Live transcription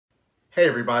Hey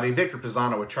everybody, Victor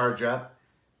Pisano with Charge Up.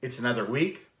 It's another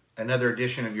week, another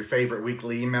edition of your favorite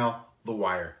weekly email, The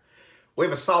Wire. We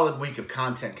have a solid week of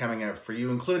content coming up for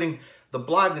you, including the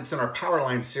blog that's in our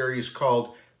Powerline series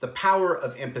called The Power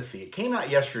of Empathy. It came out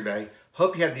yesterday.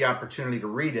 Hope you had the opportunity to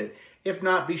read it. If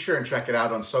not, be sure and check it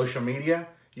out on social media.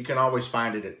 You can always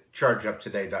find it at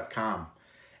chargeuptoday.com.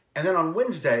 And then on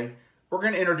Wednesday, we're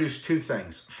going to introduce two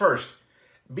things. First,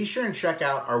 be sure and check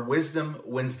out our Wisdom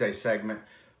Wednesday segment,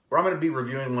 where I'm going to be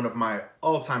reviewing one of my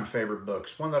all-time favorite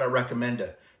books, one that I recommend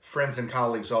to friends and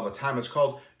colleagues all the time. It's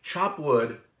called Chop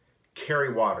Wood,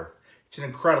 Carry Water. It's an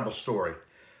incredible story.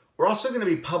 We're also going to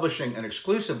be publishing an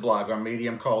exclusive blog on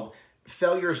Medium called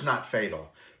Failure's Not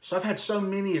Fatal. So I've had so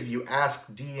many of you ask,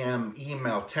 DM,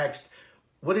 email, text,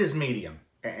 what is Medium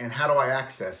and how do I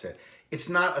access it? It's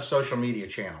not a social media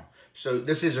channel. So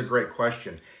this is a great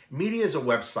question. Media is a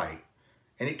website,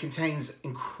 and it contains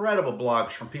incredible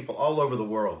blogs from people all over the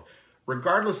world.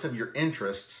 Regardless of your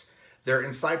interests, they're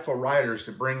insightful writers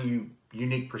that bring you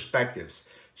unique perspectives.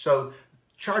 So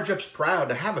Charge Up's proud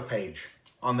to have a page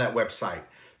on that website.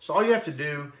 So all you have to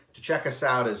do to check us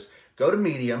out is go to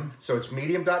Medium, so it's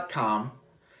medium.com,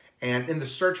 and in the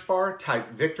search bar,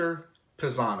 type Victor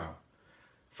Pisano.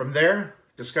 From there,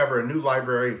 discover a new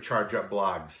library of Charge Up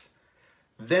blogs.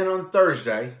 Then on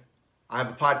Thursday, I have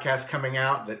a podcast coming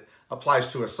out that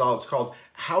applies to us all. It's called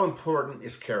How Important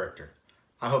is Character?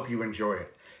 I hope you enjoy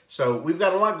it. So we've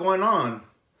got a lot going on,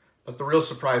 but the real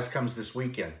surprise comes this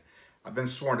weekend. I've been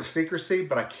sworn to secrecy,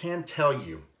 but I can tell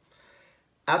you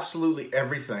absolutely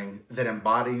everything that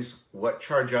embodies what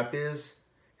Charge Up is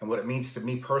and what it means to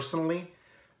me personally.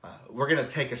 We're going to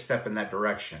take a step in that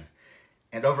direction.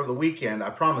 And over the weekend, I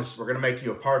promise we're going to make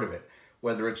you a part of it,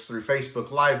 whether it's through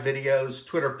Facebook Live videos,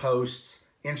 Twitter posts,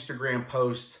 Instagram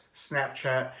posts,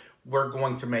 Snapchat. We're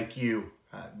going to make you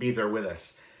be there with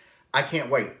us. I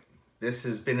can't wait. This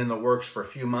has been in the works for a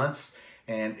few months,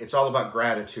 and it's all about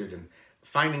gratitude and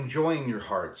finding joy in your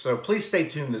heart. So please stay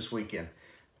tuned this weekend.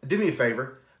 Do me a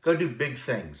favor. Go do big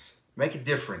things. Make a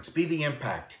difference. Be the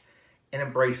impact. And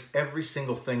embrace every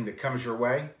single thing that comes your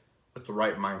way with the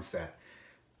right mindset.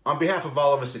 On behalf of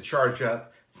all of us at Charge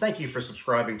Up, thank you for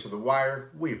subscribing to The Wire.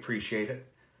 We appreciate it.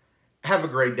 Have a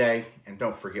great day, and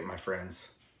don't forget, my friends,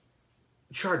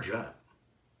 charge up.